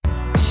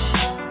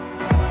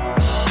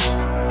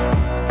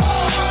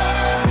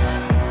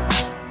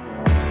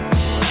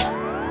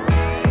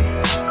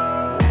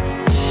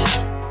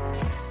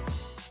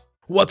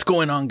What's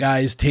going on,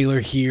 guys?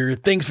 Taylor here.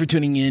 Thanks for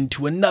tuning in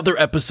to another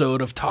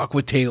episode of Talk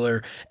with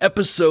Taylor,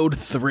 episode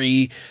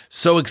 3.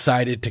 So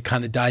excited to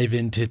kind of dive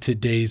into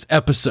today's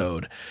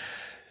episode.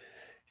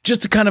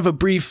 Just a kind of a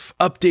brief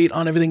update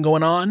on everything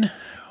going on.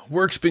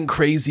 Work's been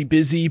crazy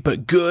busy,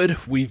 but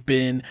good. We've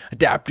been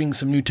adapting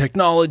some new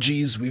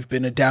technologies. We've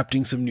been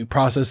adapting some new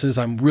processes.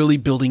 I'm really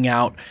building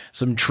out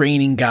some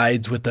training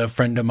guides with a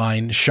friend of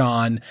mine,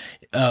 Sean,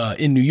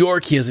 in New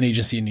York. He has an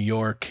agency in New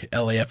York,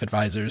 LAF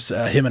Advisors.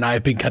 Him and I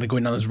have been kind of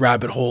going down this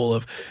rabbit hole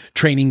of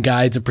training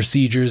guides and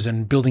procedures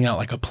and building out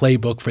like a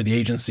playbook for the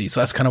agency.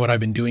 So that's kind of what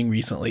I've been doing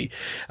recently.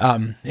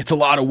 It's a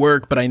lot of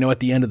work, but I know at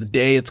the end of the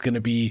day, it's going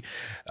to be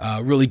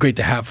really great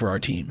to have for our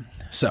team.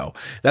 So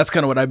that's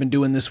kind of what I've been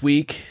doing this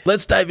week.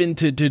 Let's dive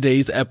into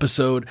today's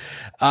episode.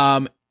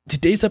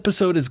 Today's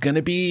episode is going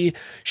to be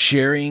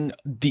sharing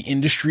the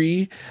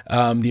industry,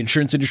 the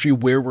insurance industry,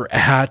 where we're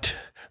at,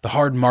 the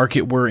hard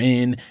market we're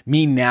in,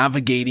 me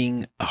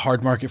navigating a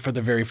hard market for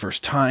the very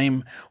first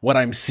time, what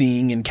I'm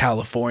seeing in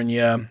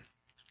California,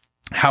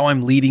 how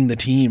I'm leading the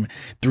team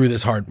through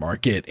this hard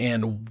market,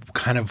 and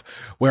kind of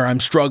where I'm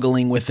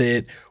struggling with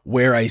it,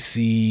 where I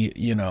see,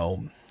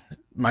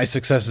 my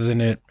successes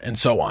in it, and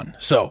so on.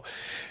 So,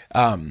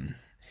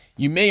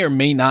 you may or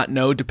may not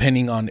know,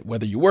 depending on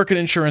whether you work in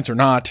insurance or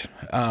not.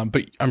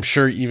 But I'm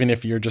sure even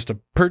if you're just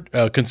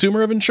a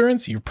consumer of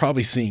insurance, you're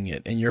probably seeing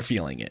it and you're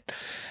feeling it.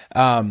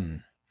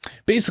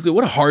 Basically,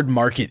 what a hard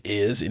market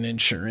is in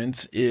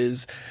insurance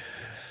is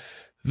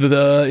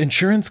the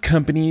insurance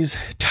companies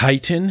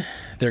tighten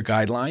their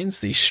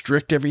guidelines. They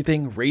strict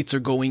everything. Rates are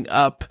going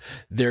up.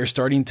 They're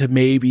starting to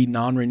maybe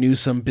non-renew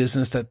some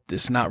business that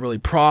is not really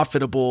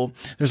profitable.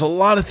 There's a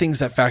lot of things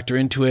that factor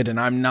into it, and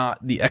I'm not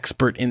the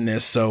expert in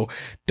this, so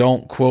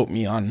don't quote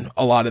me on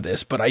a lot of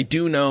this. But I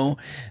do know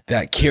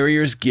that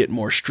carriers get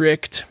more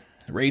strict.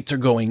 Rates are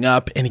going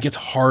up, and it gets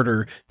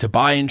harder to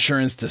buy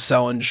insurance, to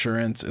sell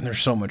insurance, and there's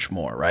so much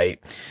more, right?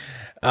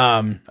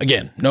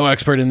 Again, no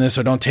expert in this,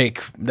 so don't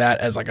take that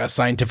as like a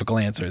scientific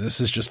answer.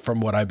 This is just from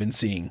what I've been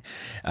seeing.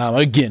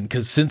 Again,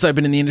 because since I've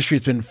been in the industry,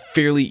 it's been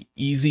fairly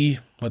easy,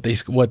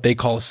 what they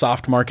call a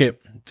soft market.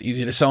 It's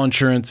easy to sell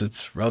insurance.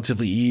 It's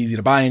relatively easy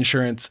to buy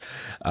insurance.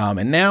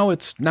 And now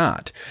it's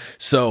not.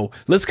 So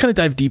let's kind of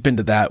dive deep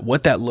into that,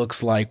 what that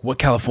looks like, what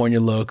California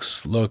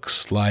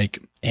looks like,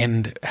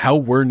 and how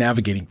we're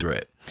navigating through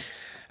it.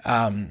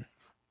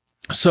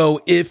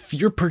 So if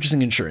you're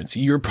purchasing insurance,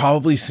 you're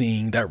probably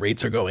seeing that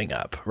rates are going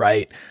up,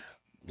 right?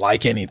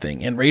 Like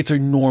anything. And rates are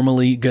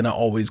normally going to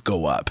always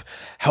go up.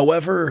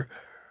 However,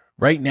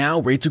 right now,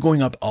 rates are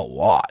going up a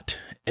lot.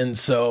 And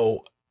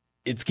so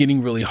it's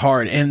getting really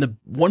hard. And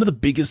one of the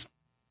biggest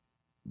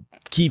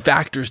key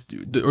factors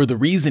or the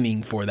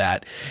reasoning for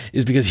that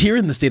is because here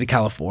in the state of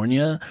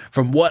California,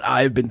 from what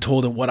I've been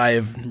told and what I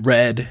have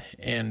read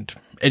and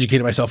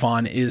educated myself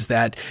on, is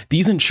that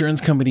these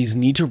insurance companies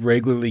need to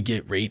regularly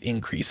get rate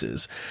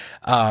increases.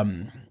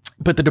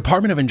 But the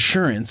Department of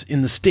Insurance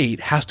in the state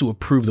has to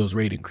approve those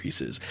rate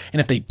increases.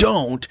 And if they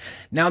don't,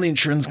 now the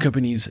insurance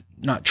company's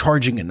not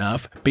charging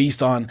enough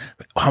based on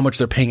how much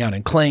they're paying out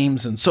in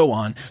claims and so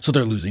on. So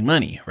they're losing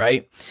money,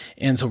 right?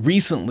 And so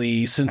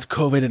recently, since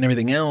COVID and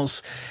everything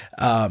else,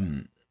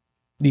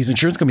 these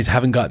insurance companies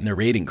haven't gotten their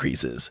rate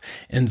increases.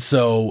 And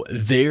so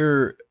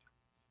they're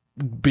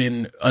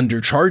been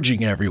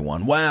undercharging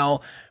everyone.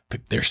 Well,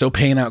 they're still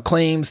paying out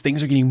claims.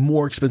 Things are getting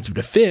more expensive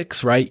to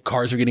fix, right?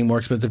 Cars are getting more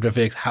expensive to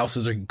fix.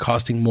 Houses are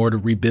costing more to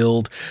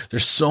rebuild.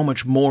 There's so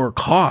much more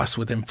cost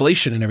with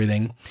inflation and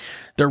everything.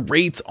 Their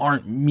rates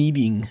aren't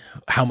meeting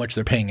how much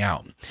they're paying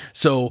out.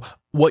 So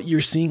what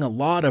you're seeing a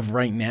lot of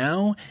right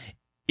now,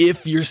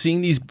 if you're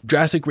seeing these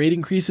drastic rate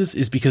increases,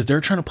 is because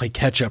they're trying to play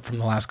catch up from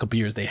the last couple of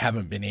years. They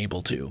haven't been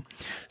able to.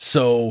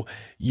 So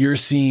you're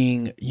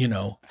seeing,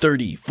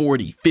 30,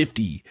 40,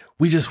 50.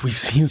 We've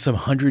seen some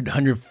 100,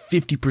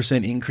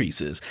 150%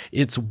 increases.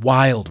 It's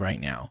wild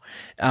right now.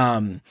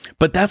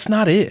 But that's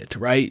not it,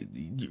 right?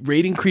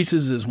 Rate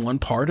increases is one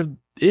part of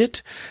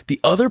it.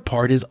 The other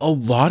part is a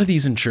lot of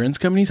these insurance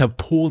companies have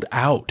pulled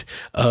out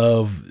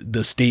of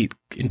the state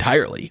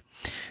entirely.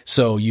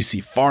 So you see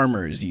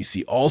Farmers, you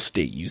see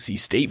Allstate, you see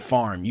State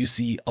Farm, you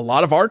see a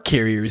lot of our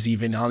carriers,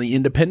 even on the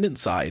independent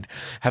side,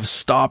 have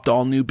stopped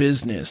all new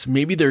business.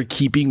 Maybe they're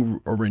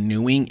keeping or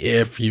renewing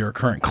if you're a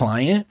current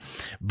client,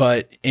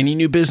 but any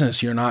new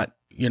business, we're not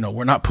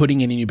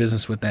putting any new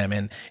business with them.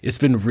 And it's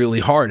been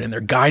really hard, and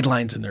their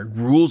guidelines and their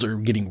rules are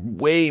getting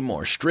way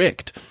more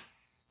strict.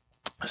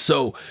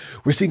 So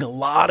we're seeing a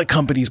lot of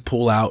companies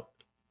pull out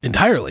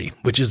entirely,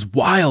 which is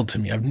wild to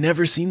me. I've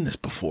never seen this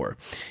before.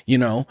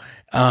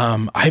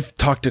 I've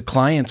talked to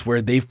clients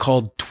where they've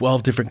called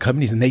 12 different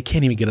companies and they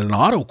can't even get an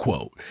auto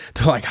quote.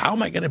 They're like, how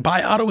am I going to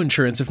buy auto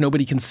insurance if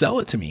nobody can sell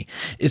it to me?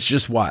 It's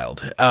just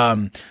wild.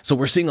 So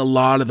we're seeing a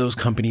lot of those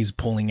companies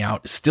pulling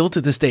out still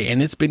to this day.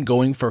 And it's been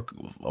going for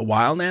a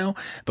while now,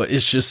 but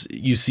it's just,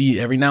 you see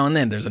every now and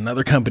then there's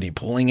another company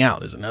pulling out.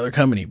 There's another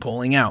company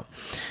pulling out.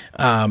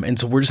 And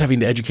so we're just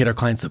having to educate our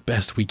clients the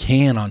best we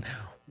can on,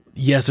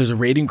 yes, there's a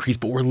rate increase,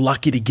 but we're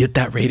lucky to get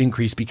that rate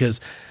increase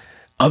because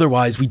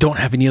Otherwise, we don't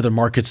have any other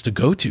markets to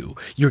go to.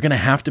 You're going to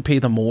have to pay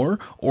them more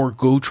or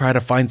go try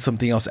to find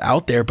something else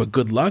out there. But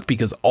good luck,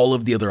 because all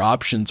of the other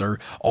options are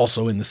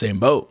also in the same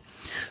boat.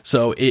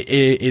 So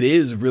it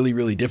is really,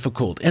 really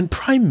difficult. And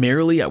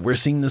primarily we're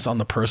seeing this on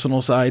the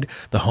personal side,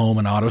 the home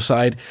and auto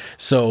side.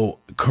 So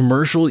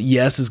commercial,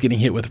 yes, is getting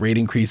hit with rate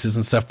increases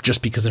and stuff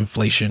just because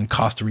inflation,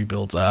 cost to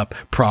rebuild's up,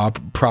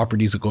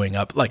 properties are going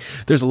up. Like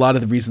there's a lot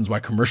of the reasons why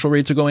commercial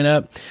rates are going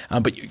up.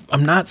 But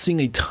I'm not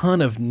seeing a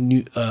ton of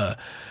new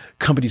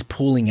companies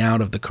pulling out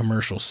of the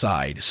commercial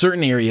side.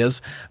 Certain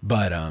areas,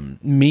 but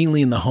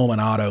mainly in the home and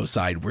auto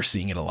side, we're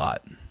seeing it a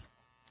lot.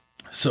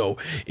 So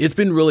it's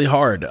been really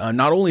hard,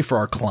 not only for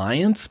our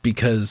clients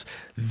because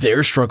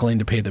they're struggling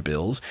to pay the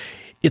bills.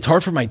 It's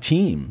hard for my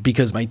team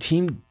because my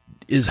team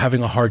is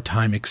having a hard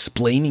time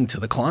explaining to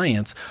the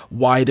clients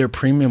why their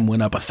premium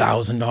went up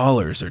 $1,000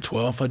 or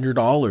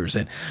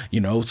 $1,200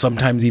 and,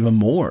 sometimes even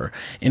more.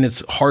 And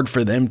it's hard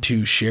for them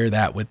to share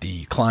that with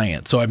the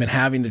client. So I've been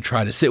having to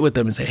try to sit with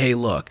them and say, hey,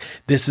 look,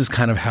 this is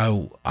kind of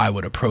how I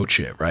would approach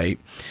it, right?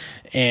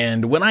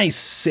 And when I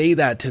say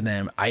that to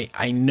them,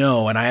 I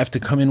know, and I have to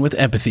come in with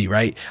empathy,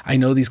 right? I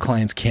know these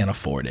clients can't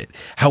afford it.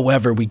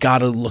 However, we got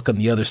to look on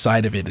the other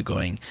side of it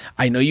going,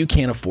 I know you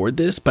can't afford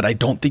this, but I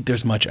don't think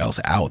there's much else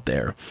out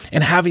there.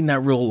 And having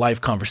that real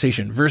life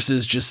conversation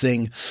versus just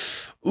saying,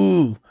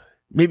 ooh,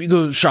 maybe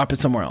go shop it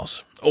somewhere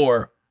else.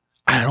 Or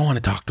I don't want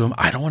to talk to them.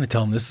 I don't want to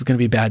tell them this is going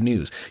to be bad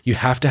news. You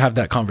have to have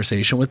that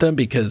conversation with them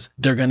because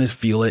they're going to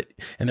feel it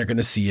and they're going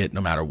to see it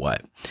no matter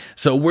what.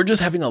 So we're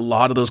just having a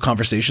lot of those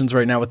conversations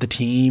right now with the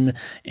team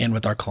and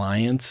with our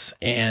clients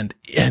and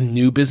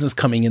new business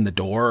coming in the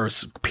door, or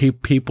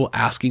people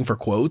asking for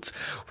quotes.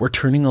 We're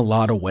turning a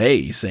lot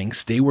away, saying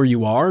stay where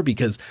you are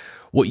because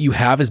what you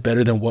have is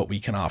better than what we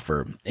can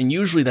offer. And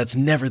usually that's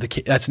never the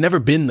case. That's never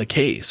been the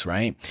case,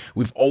 right?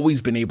 We've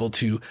always been able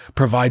to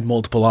provide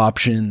multiple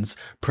options,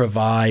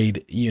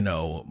 provide,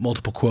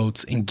 multiple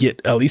quotes and get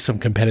at least some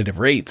competitive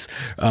rates.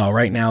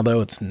 Right now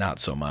though, it's not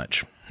so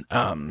much.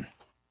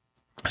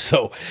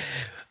 So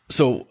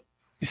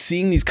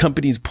seeing these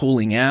companies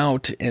pulling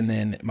out and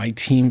then my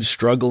team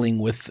struggling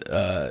with,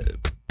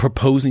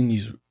 proposing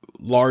these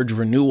large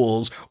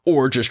renewals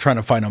or just trying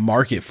to find a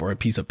market for a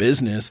piece of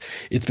business,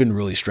 it's been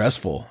really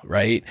stressful,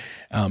 right?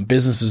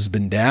 Business has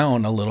been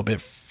down a little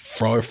bit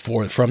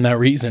from that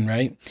reason,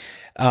 right?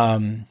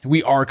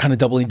 We are kind of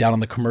doubling down on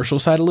the commercial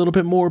side a little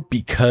bit more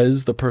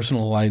because the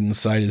personal line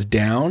side is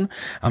down.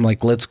 I'm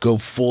like, let's go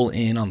full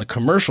in on the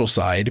commercial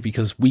side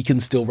because we can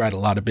still write a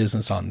lot of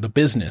business on the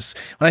business.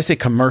 When I say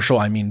commercial,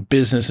 I mean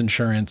business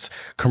insurance,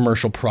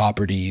 commercial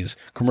properties,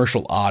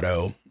 commercial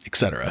auto,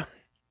 etc.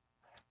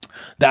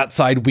 That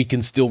side, we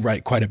can still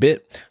write quite a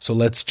bit. So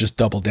let's just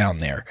double down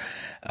there.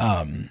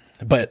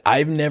 But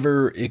I've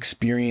never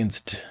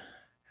experienced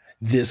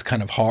this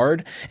kind of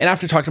hard. And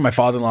after talking to my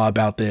father-in-law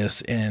about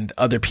this and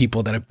other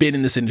people that have been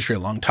in this industry a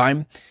long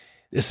time,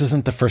 this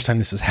isn't the first time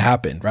this has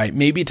happened, right?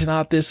 Maybe to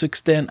not this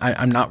extent.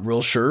 I'm not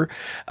real sure.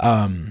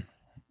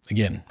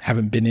 Again,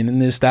 haven't been in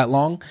this that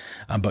long,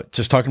 but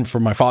just talking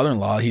for my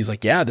father-in-law, he's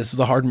like, yeah, this is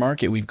a hard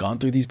market. We've gone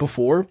through these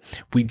before.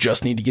 We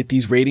just need to get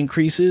these rate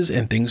increases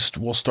and things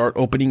will start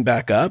opening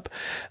back up.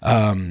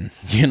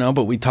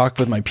 But we talked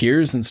with my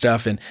peers and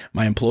stuff and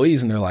my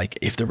employees and they're like,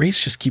 if the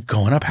rates just keep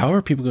going up, how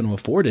are people going to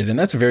afford it? And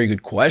that's a very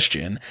good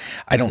question.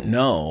 I don't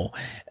know.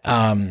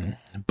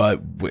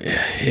 But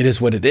it is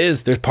what it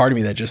is. There's part of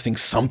me that just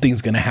thinks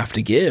something's going to have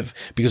to give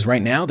because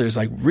right now there's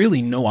like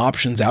really no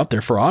options out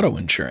there for auto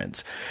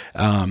insurance.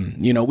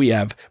 We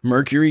have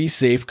Mercury,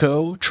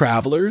 Safeco,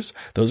 Travelers.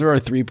 Those are our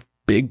three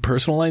big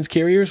personal lines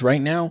carriers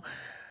right now.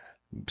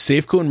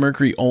 Safeco and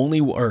Mercury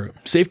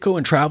Safeco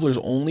and Travelers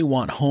only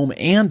want home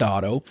and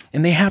auto,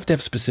 and they have to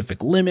have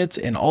specific limits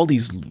and all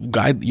these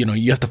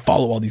you have to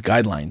follow all these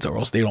guidelines or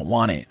else they don't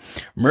want it.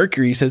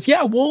 Mercury says,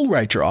 yeah, we'll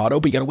write your auto,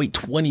 but you got to wait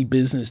 20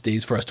 business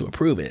days for us to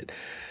approve it.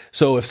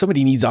 So if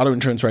somebody needs auto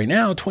insurance right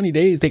now, 20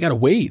 days, they got to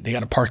wait. They got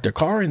to park their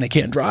car and they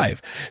can't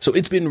drive. So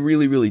it's been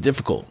really, really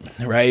difficult,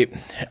 right?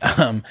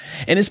 And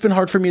it's been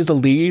hard for me as a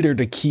leader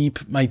to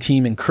keep my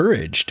team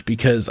encouraged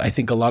because I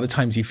think a lot of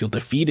times you feel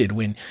defeated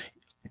when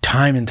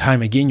time and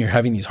time again, you're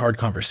having these hard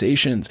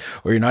conversations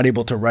or you're not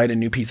able to write a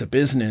new piece of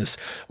business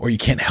or you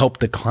can't help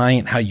the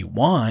client how you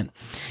want.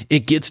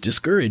 It gets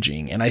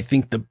discouraging. And I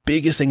think the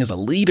biggest thing as a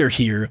leader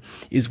here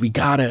is we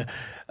gotta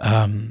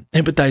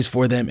empathize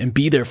for them and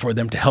be there for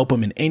them to help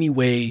them in any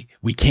way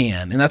we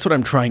can. And that's what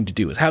I'm trying to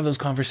do is have those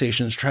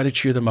conversations, try to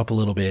cheer them up a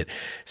little bit,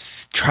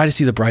 try to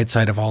see the bright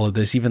side of all of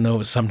this, even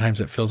though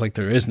sometimes it feels like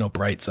there is no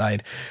bright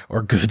side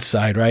or good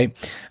side, right?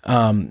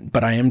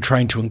 But I am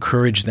trying to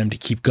encourage them to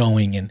keep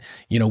going. And,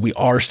 we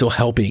are still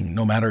helping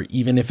no matter,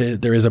 even if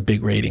there is a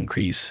big rate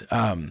increase.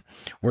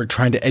 We're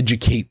trying to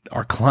educate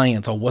our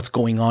clients on what's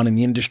going on in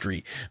the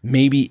industry.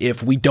 Maybe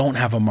if we don't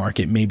have a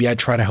market, maybe I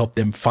try to help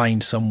them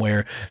find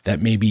somewhere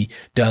that maybe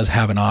does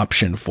have an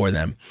option for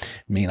them.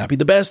 It may not be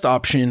the best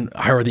option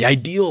or the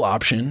ideal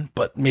option,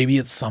 but maybe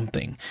it's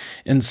something.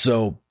 And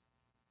so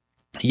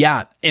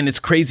Yeah. And it's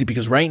crazy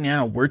because right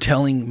now we're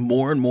telling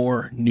more and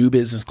more new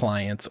business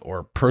clients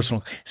or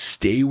personal,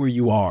 stay where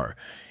you are.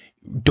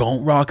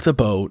 Don't rock the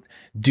boat.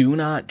 Do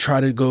not try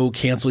to go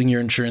canceling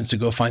your insurance to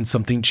go find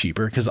something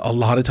cheaper. Because a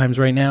lot of times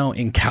right now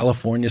in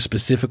California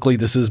specifically,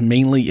 this is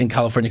mainly in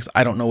California because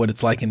I don't know what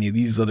it's like in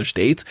these other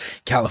states.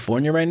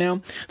 California right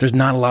now, there's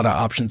not a lot of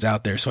options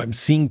out there. So I'm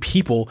seeing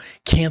people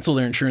cancel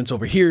their insurance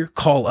over here,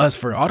 call us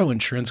for auto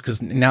insurance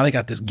because now they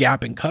got this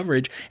gap in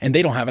coverage and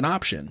they don't have an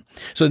option.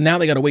 So now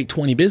they got to wait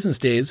 20 business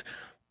days.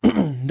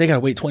 They got to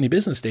wait 20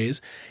 business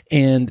days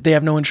and they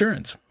have no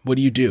insurance. What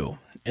do you do?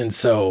 And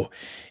so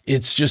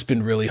it's just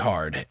been really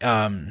hard.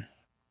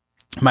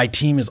 My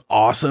team is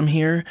awesome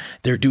here.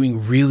 They're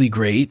doing really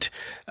great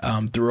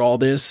through all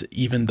this,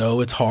 even though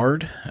it's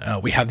hard.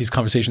 We have these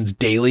conversations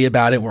daily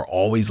about it. We're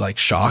always like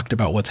shocked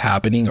about what's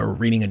happening or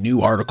reading a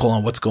new article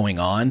on what's going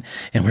on.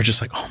 And we're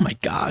just like, oh my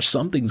gosh,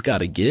 something's got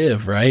to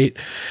give, right?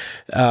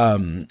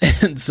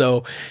 And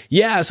so,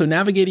 yeah, so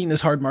navigating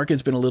this hard market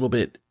has been a little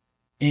bit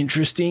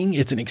interesting.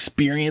 It's an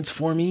experience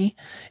for me,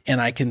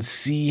 and I can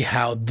see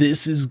how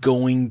this is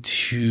going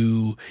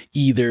to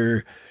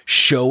either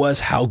show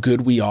us how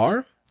good we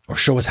are or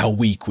show us how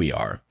weak we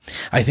are.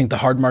 I think the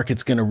hard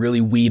market's going to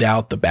really weed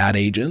out the bad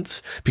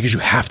agents because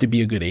you have to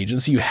be a good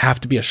agency. You have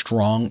to be a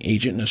strong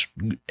agent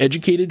and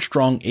educated,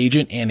 strong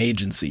agent and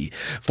agency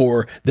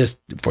for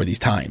these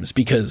times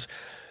because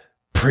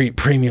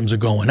premiums are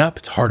going up.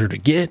 It's harder to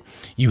get.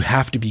 You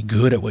have to be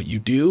good at what you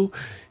do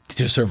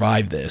to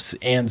survive this.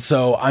 And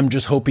so I'm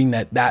just hoping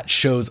that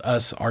shows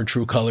us our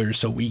true colors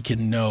so we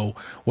can know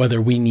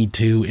whether we need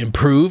to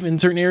improve in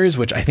certain areas,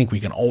 which I think we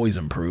can always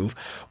improve,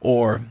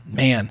 or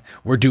man,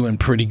 we're doing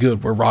pretty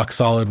good. We're rock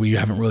solid. We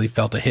haven't really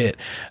felt a hit.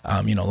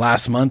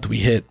 Last month we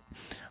hit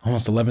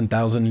almost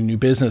 11,000 in new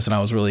business. And I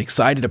was really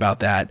excited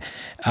about that.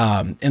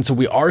 And so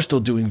we are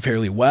still doing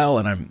fairly well.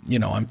 And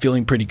I'm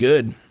feeling pretty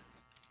good.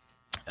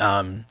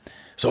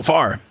 So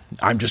far,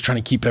 I'm just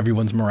trying to keep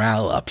everyone's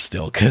morale up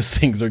still because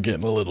things are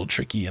getting a little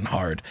tricky and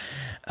hard.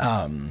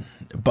 And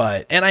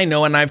I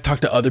know, and I've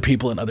talked to other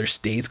people in other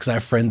states because I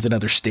have friends in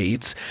other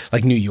states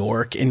like New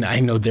York, and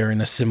I know they're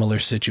in a similar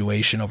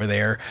situation over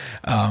there,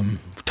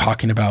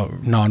 talking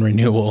about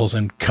non-renewals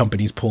and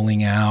companies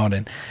pulling out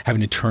and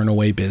having to turn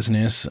away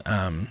business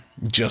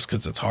just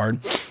because it's hard.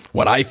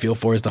 What I feel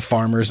for is the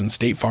farmers and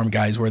State Farm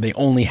guys where they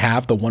only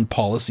have the one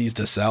policies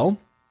to sell.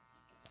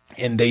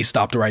 And they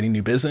stopped writing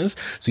new business.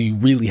 So you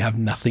really have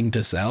nothing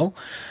to sell.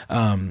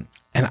 And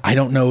I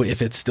don't know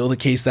if it's still the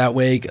case that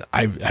way.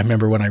 I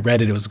remember when I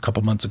read it, it was a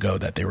couple months ago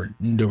that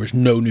there was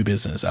no new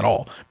business at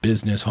all.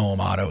 Business, home,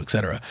 auto,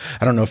 etc.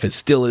 I don't know if it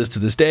still is to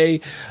this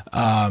day.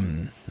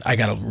 I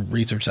got to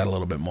research that a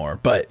little bit more,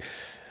 but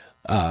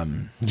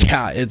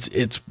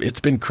it's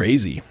been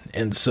crazy.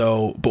 And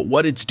so, but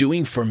what it's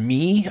doing for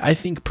me, I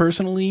think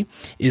personally,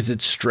 is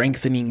it's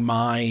strengthening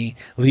my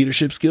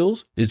leadership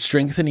skills. It's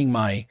strengthening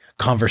my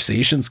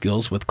conversation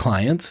skills with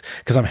clients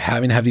because I'm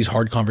having to have these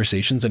hard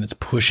conversations, and it's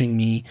pushing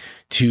me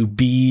to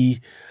be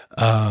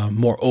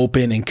more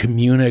open and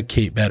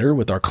communicate better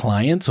with our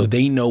clients so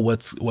they know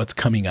what's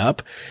coming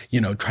up,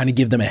 trying to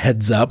give them a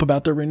heads up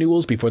about their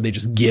renewals before they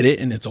just get it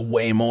and it's a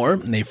way more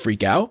and they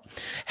freak out.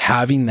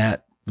 Having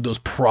those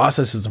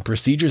processes and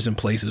procedures in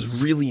place is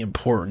really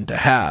important to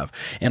have.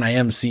 And I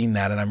am seeing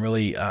that, and I'm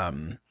really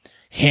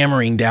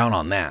hammering down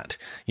on that.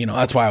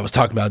 That's why I was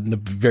talking about in the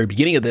very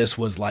beginning of this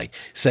was like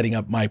setting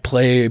up my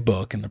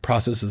playbook and the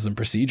processes and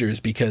procedures,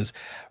 because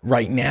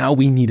right now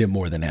we need it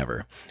more than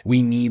ever.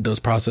 We need those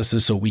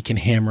processes so we can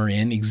hammer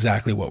in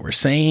exactly what we're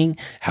saying,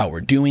 how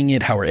we're doing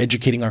it, how we're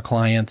educating our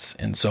clients,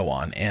 and so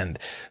on. And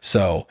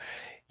so,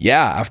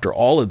 yeah, after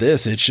all of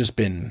this, it's just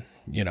been,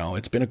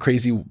 it's been a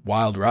crazy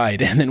wild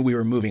ride. And then we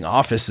were moving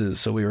offices.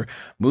 So we were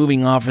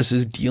moving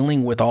offices,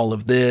 dealing with all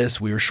of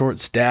this. We were short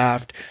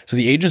staffed. So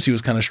the agency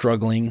was kind of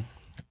struggling.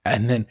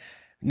 And then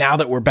now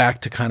that we're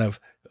back to kind of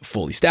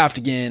fully staffed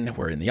again,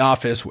 we're in the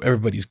office,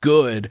 everybody's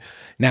good.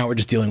 Now we're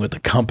just dealing with the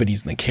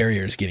companies and the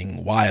carriers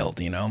getting wild,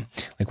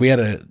 like we had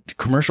a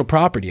commercial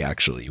property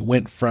actually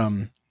went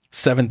from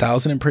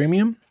 7,000 in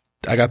premium.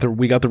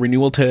 We got the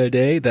renewal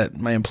today that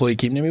my employee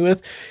came to me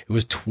with. It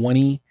was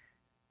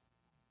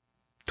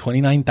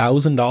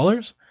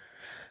 $29,000.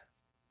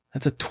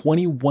 That's a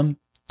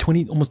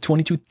almost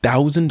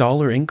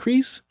 $22,000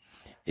 increase.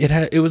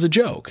 It was a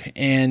joke.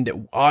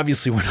 And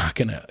obviously we're not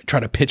going to try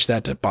to pitch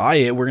that to buy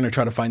it. We're going to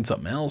try to find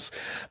something else.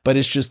 But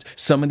it's just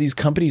some of these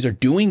companies are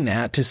doing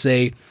that to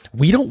say,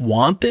 we don't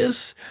want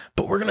this,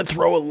 but we're going to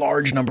throw a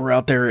large number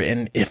out there.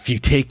 And if you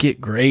take it,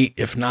 great.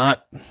 If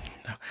not,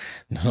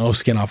 no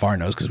skin off our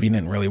nose because we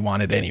didn't really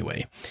want it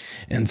anyway.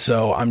 And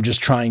so I'm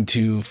just trying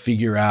to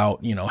figure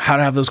out, how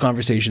to have those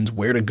conversations,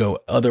 where to go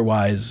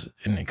otherwise,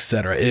 and et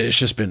cetera.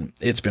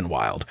 It's been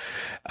wild.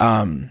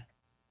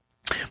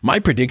 My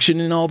prediction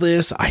in all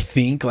this, I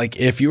think, like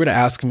if you were to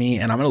ask me,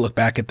 and I'm going to look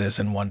back at this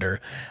and wonder,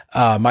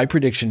 my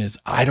prediction is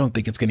I don't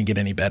think it's going to get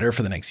any better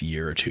for the next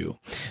year or two.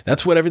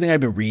 That's what everything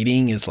I've been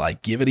reading is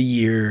like, give it a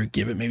year,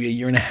 give it maybe a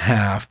year and a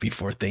half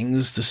before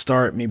things to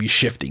start maybe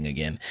shifting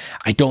again.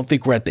 I don't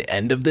think we're at the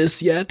end of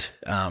this yet.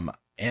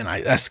 And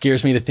that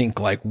scares me to think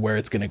like where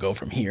it's going to go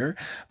from here.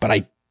 But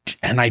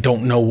I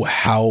don't know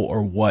how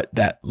or what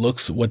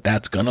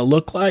that's going to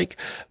look like.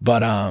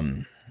 But,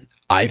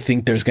 I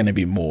think there's going to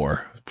be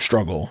more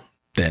struggle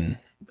than,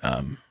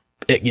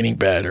 it getting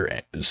better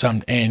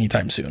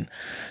anytime soon.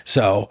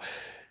 So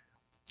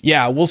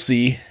yeah, we'll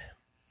see.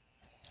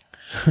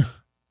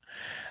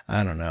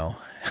 I don't know.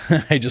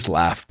 I just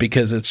laughed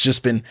because it's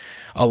just been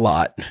a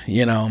lot,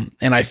 and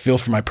I feel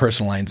for my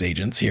personal lines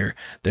agents here.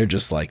 They're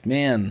just like,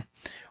 man,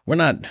 we're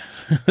not,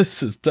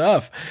 this is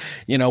tough.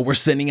 We're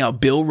sending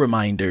out bill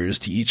reminders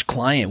to each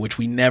client, which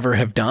we never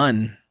have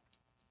done,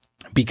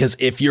 because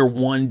if you're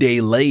 1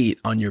 day late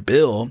on your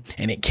bill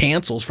and it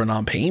cancels for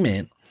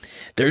non-payment,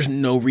 there's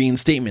no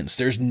reinstatements.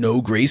 There's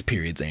no grace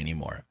periods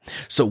anymore.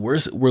 So we're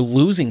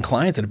losing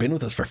clients that have been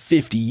with us for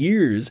 50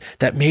 years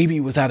that maybe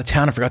was out of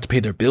town and forgot to pay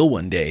their bill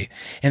one day.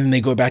 And then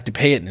they go back to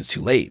pay it and it's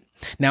too late.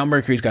 Now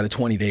Mercury's got a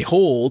 20-day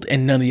hold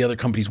and none of the other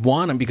companies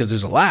want them because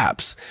there's a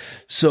lapse.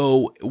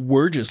 So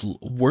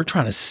we're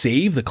trying to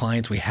save the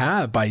clients we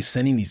have by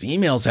sending these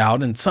emails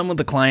out. And some of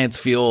the clients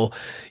feel,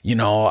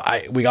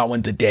 we got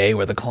one today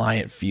where the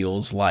client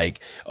feels like,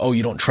 oh,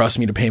 you don't trust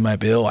me to pay my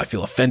bill. I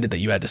feel offended that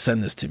you had to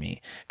send this to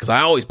me because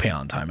I always pay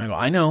on time. I go,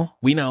 I know,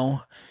 we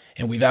know,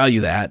 and we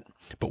value that.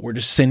 But we're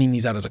just sending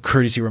these out as a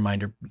courtesy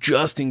reminder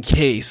just in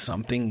case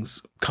something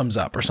comes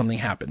up or something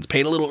happens.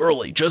 Paid a little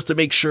early just to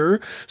make sure.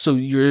 So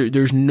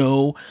there's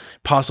no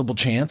possible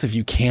chance of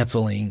you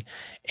canceling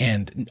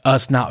and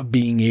us not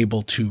being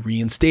able to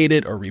reinstate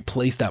it or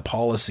replace that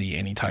policy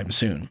anytime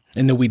soon.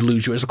 And then we'd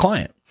lose you as a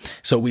client.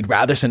 So we'd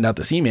rather send out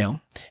this email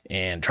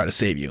and try to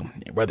save you,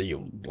 whether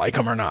you like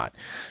them or not.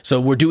 So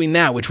we're doing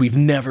that, which we've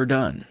never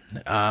done.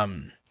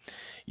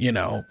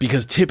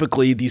 Because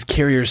typically these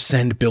carriers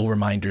send bill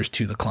reminders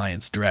to the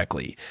clients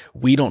directly.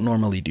 We don't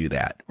normally do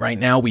that. Right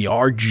now, we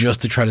are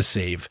just to try to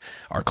save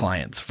our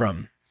clients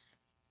from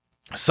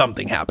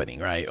something happening,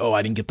 right? Oh,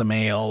 I didn't get the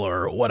mail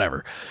or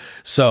whatever.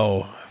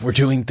 So we're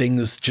doing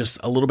things just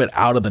a little bit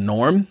out of the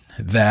norm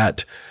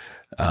that,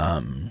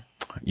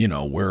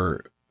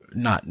 we're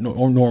not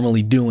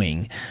normally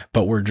doing,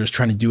 but we're just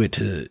trying to do it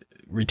to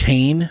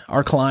retain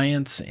our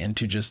clients and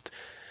to just,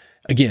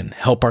 again,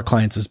 help our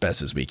clients as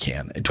best as we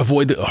can and to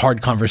avoid the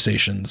hard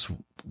conversations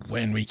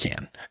when we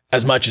can,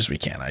 as much as we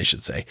can, I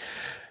should say.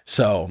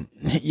 So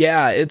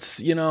yeah,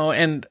 it's,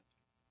 and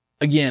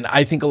again,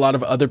 I think a lot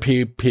of other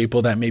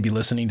people that may be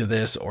listening to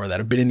this or that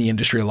have been in the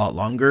industry a lot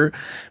longer,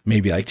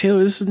 may be like,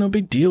 Taylor, this is no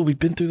big deal. We've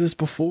been through this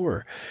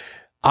before.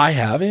 I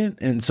haven't.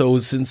 And so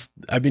since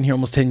I've been here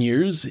almost 10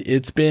 years,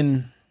 it's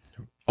been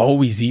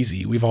always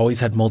easy. We've always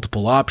had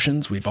multiple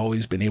options. We've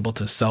always been able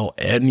to sell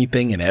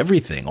anything and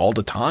everything all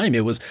the time.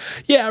 It was,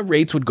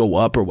 rates would go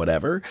up or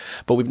whatever,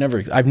 but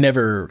I've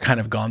never kind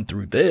of gone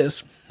through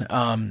this.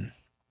 And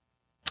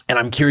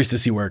I'm curious to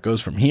see where it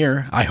goes from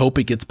here. I hope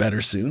it gets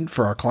better soon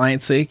for our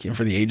client's sake and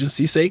for the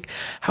agency's sake.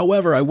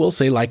 However, I will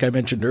say, like I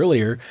mentioned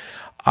earlier,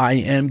 I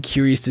am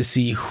curious to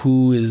see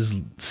who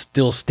is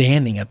still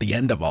standing at the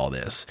end of all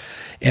this.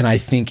 And I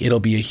think it'll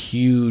be a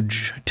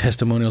huge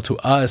testimonial to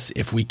us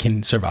if we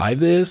can survive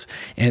this.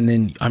 And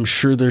then I'm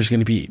sure there's going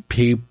to be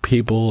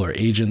people or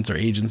agents or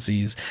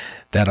agencies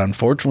that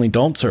unfortunately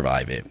don't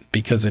survive it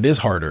because it is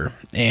harder.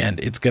 And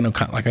it's going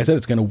to, like I said,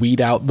 it's going to weed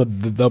out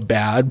the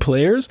bad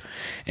players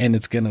and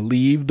it's going to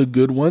leave the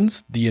good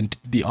ones,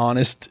 the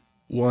honest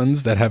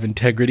ones that have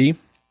integrity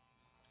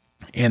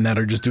and that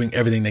are just doing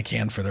everything they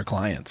can for their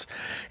clients.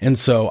 And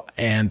so,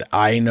 and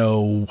I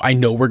know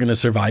we're going to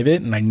survive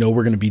it and I know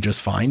we're going to be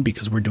just fine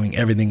because we're doing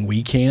everything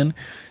we can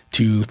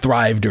to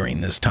thrive during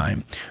this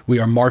time. We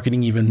are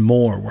marketing even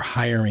more. We're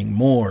hiring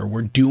more.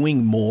 We're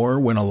doing more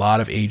when a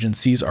lot of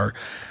agencies are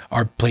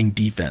playing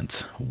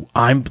defense.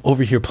 I'm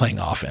over here playing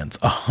offense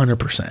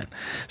 100%.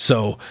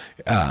 So,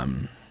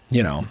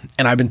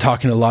 and I've been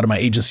talking to a lot of my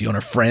agency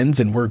owner friends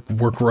and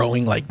we're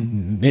growing like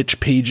niche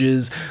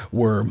pages.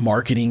 We're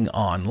marketing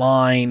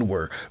online.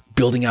 We're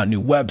building out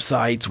new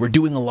websites. We're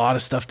doing a lot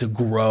of stuff to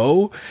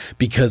grow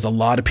because a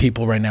lot of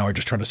people right now are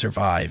just trying to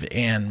survive.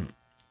 And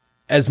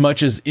as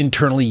much as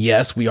internally,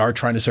 yes, we are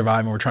trying to survive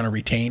and we're trying to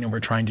retain and we're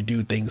trying to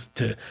do things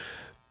to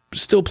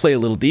still play a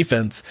little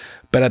defense.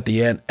 But at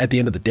the end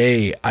of the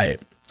day,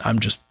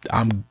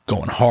 I'm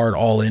going hard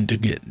all in to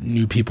get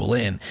new people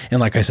in. And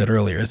like I said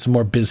earlier, it's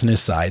more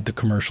business side, the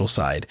commercial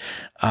side.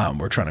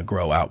 We're trying to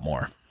grow out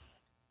more.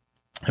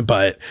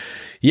 But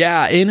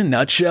yeah, in a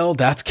nutshell,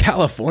 that's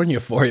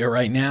California for you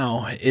right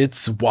now.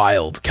 It's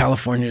wild.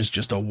 California is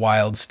just a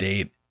wild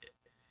state.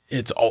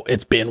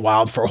 It's been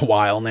wild for a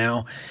while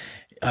now.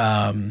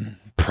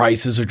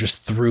 Prices are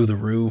just through the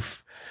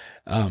roof.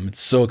 It's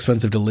so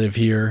expensive to live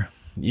here,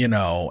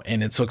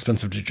 and it's so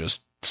expensive to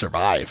just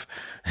survive.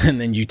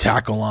 And then you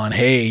tackle on,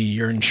 hey,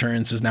 your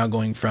insurance is now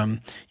going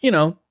from,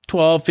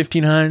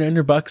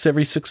 $1,500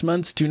 every 6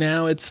 months to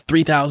now it's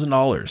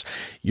 $3,000.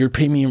 Your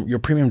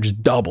premium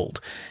just doubled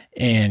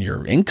and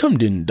your income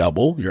didn't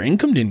double. Your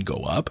income didn't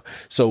go up.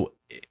 So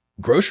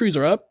groceries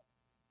are up,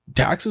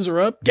 taxes are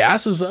up,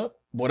 gas is up,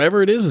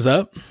 whatever it is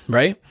up,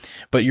 right?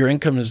 But your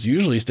income is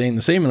usually staying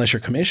the same unless your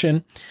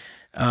commission.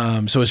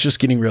 So it's just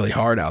getting really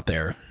hard out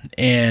there.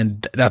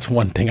 And that's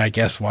one thing, I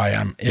guess,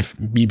 why if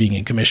me being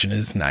in commission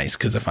is nice.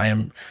 Cause if I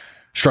am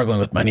struggling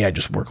with money, I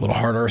just work a little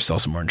harder, sell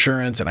some more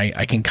insurance, and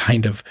I can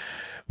kind of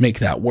make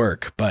that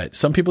work. But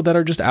some people that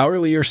are just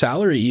hourly or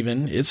salary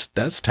even,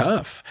 that's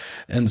tough.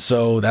 And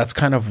so that's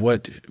kind of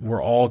what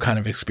we're all kind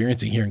of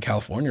experiencing here in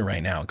California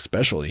right now,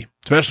 especially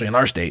in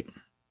our state.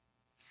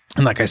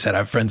 And like I said, I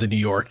have friends in New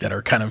York that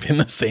are kind of in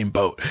the same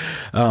boat.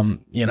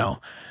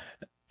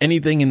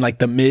 Anything in like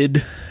the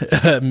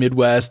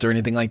Midwest or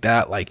anything like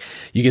that, like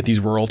you get these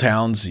rural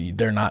towns,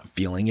 they're not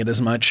feeling it as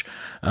much.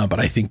 But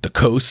I think the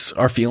coasts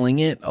are feeling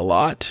it a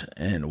lot,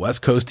 and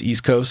West Coast,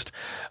 East Coast,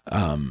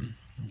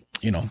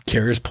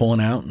 carriers pulling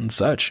out and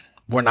such.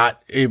 We're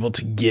not able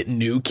to get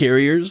new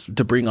carriers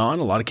to bring on.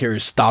 A lot of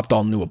carriers stopped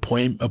all new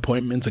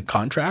appointments and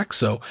contracts.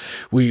 So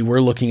we were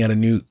looking at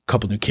a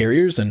couple new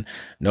carriers, and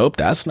nope,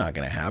 that's not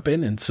going to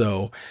happen. And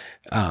so,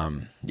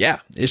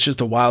 it's just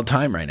a wild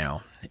time right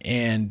now.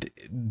 And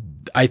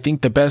I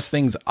think the best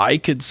things I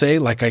could say,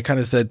 like I kind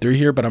of said through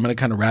here, but I'm going to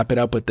kind of wrap it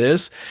up with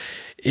this,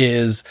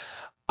 is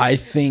I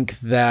think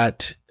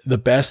that the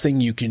best thing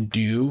you can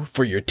do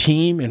for your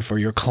team and for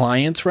your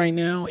clients right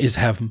now is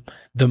have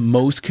the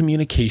most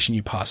communication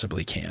you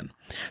possibly can.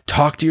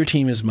 Talk to your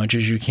team as much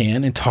as you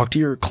can, and talk to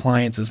your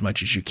clients as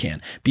much as you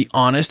can. Be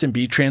honest and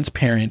be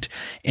transparent,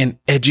 and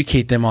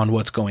educate them on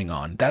what's going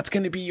on. That's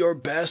going to be your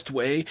best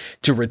way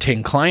to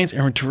retain clients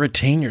and to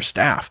retain your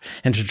staff,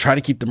 and to try to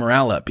keep the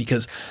morale up,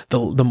 because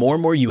the more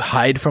and more you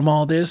hide from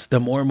all this, the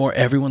more and more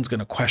everyone's going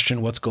to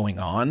question what's going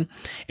on.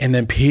 And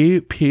then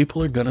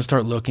people are going to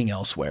start looking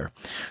elsewhere.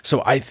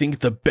 So I think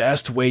the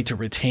best way to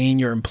retain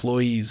your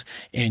employees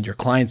and your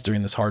clients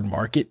during this hard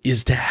market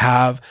is to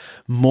have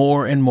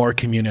more and more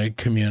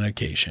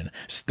communication.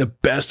 It's the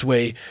best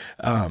way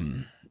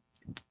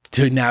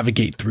to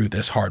navigate through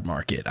this hard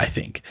market, I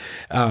think,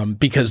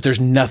 because there's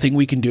nothing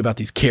we can do about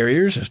these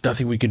carriers. There's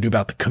nothing we can do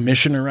about the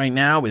commissioner right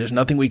now. There's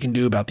nothing we can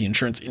do about the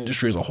insurance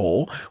industry as a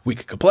whole. We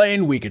could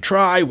complain, we could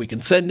try, we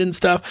can send in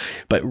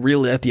stuff, but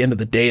really at the end of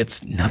the day,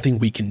 it's nothing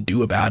we can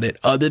do about it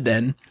other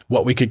than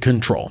what we could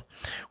control,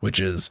 which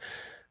is,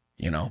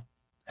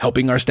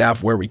 helping our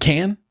staff where we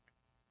can,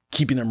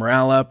 keeping their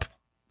morale up,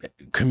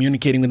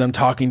 communicating with them,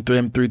 talking to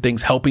them through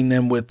things, helping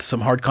them with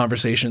some hard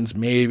conversations,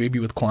 maybe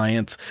with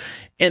clients,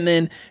 and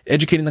then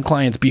educating the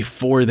clients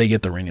before they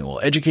get the renewal,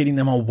 educating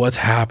them on what's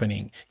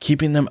happening,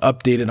 keeping them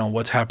updated on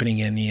what's happening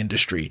in the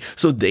industry,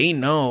 so they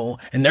know,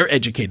 and they're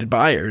educated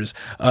buyers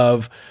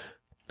of,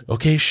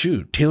 okay,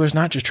 shoot, Taylor's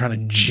not just trying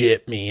to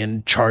jip me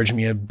and charge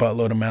me a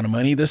buttload amount of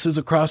money. This is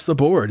across the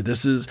board.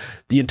 This is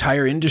the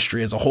entire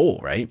industry as a whole,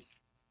 right?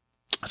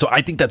 So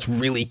I think that's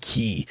really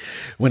key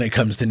when it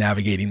comes to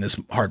navigating this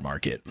hard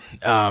market.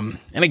 And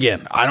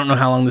again, I don't know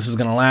how long this is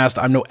going to last.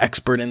 I'm no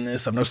expert in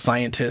this. I'm no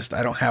scientist.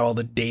 I don't have all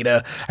the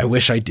data. I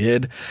wish I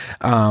did.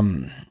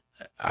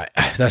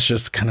 That's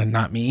just kind of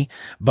not me.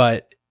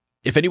 But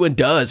if anyone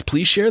does,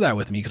 please share that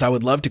with me, because I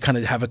would love to kind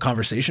of have a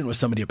conversation with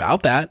somebody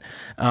about that.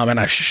 And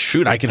I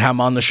can have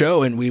them on the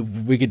show and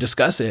we could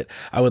discuss it.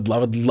 I would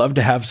love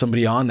to have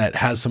somebody on that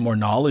has some more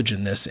knowledge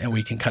in this, and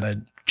we can kind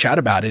of chat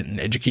about it and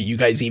educate you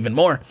guys even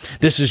more.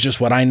 This is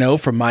just what I know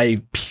from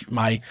my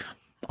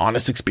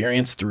honest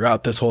experience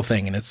throughout this whole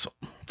thing. And it's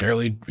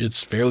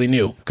fairly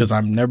new, because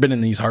I've never been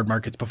in these hard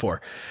markets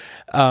before.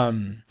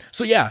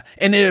 So yeah.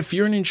 And if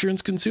you're an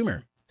insurance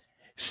consumer,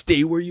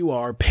 stay where you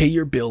are, pay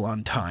your bill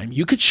on time.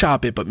 You could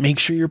shop it, but make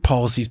sure your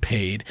policy's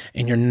paid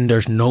and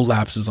there's no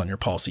lapses on your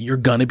policy. You're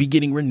going to be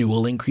getting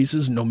renewal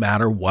increases no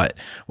matter what,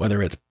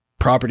 whether it's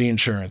property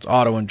insurance,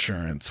 auto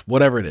insurance,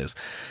 whatever it is.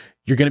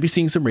 You're going to be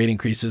seeing some rate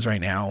increases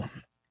right now.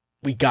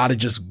 We got to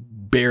just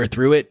bear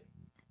through it,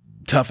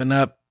 toughen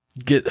up,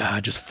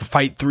 just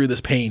fight through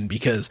this pain,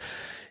 because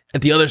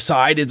at the other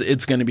side,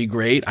 it's going to be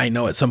great. I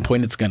know at some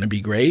point it's going to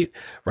be great.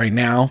 Right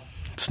now,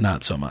 it's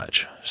not so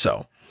much.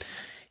 So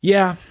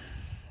yeah,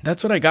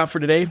 that's what I got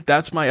for today.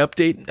 That's my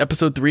update,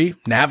 episode 3,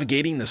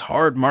 navigating this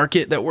hard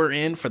market that we're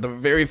in for the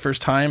very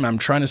first time. I'm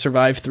trying to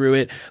survive through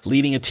it,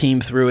 leading a team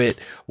through it,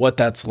 what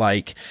that's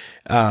like.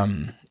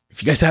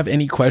 If you guys have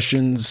any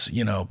questions,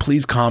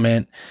 please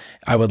comment.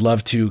 I would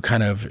love to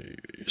kind of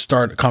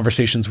start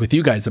conversations with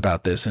you guys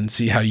about this and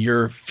see how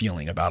you're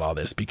feeling about all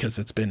this, because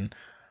it's been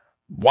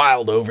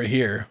wild over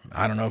here.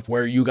 I don't know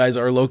where you guys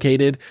are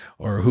located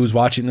or who's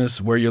watching this,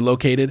 where you're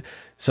located.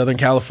 Southern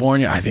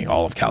California, I think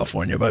all of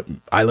California, but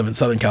I live in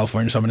Southern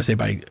California. So I'm going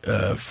to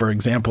say for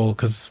example,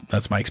 because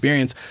that's my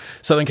experience,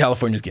 Southern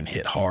California is getting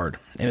hit hard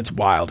and it's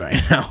wild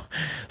right now.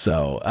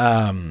 So,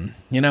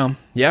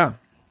 yeah.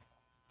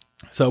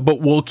 So, but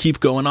we'll keep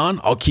going on.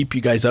 I'll keep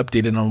you guys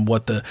updated on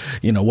what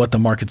the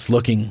market's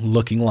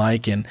looking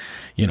like, and,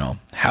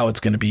 how it's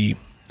going to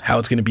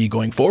be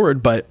going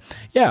forward. But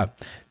yeah,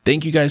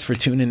 thank you guys for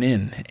tuning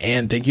in,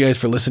 and thank you guys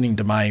for listening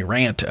to my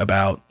rant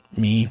about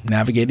me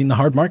navigating the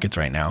hard markets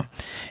right now.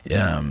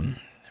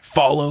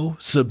 follow,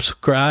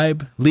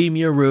 subscribe, leave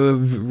me a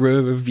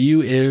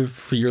review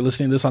if you're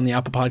listening to this on the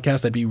Apple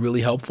Podcast. That'd be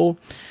really helpful.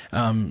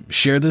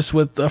 Share this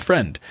with a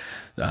friend.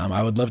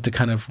 I would love to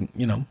kind of,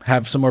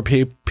 have some more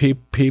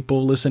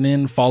people listen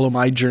in, follow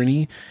my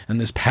journey and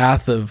this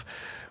path of,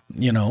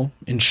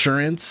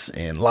 insurance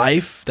and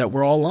life that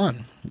we're all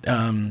on.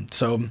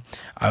 So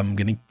I'm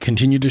going to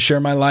continue to share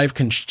my life,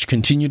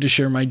 continue to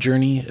share my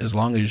journey as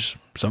long as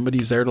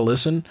somebody's there to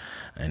listen.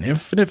 And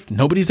if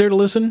nobody's there to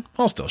listen,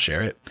 I'll still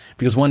share it,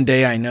 because one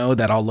day I know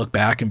that I'll look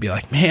back and be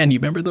like, man, you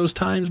remember those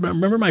times?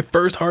 Remember my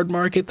first hard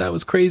market? That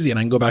was crazy. And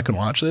I can go back and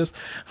watch this.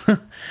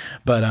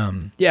 But,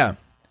 yeah.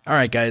 All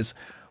right, guys,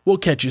 we'll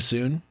catch you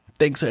soon.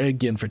 Thanks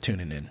again for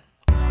tuning in.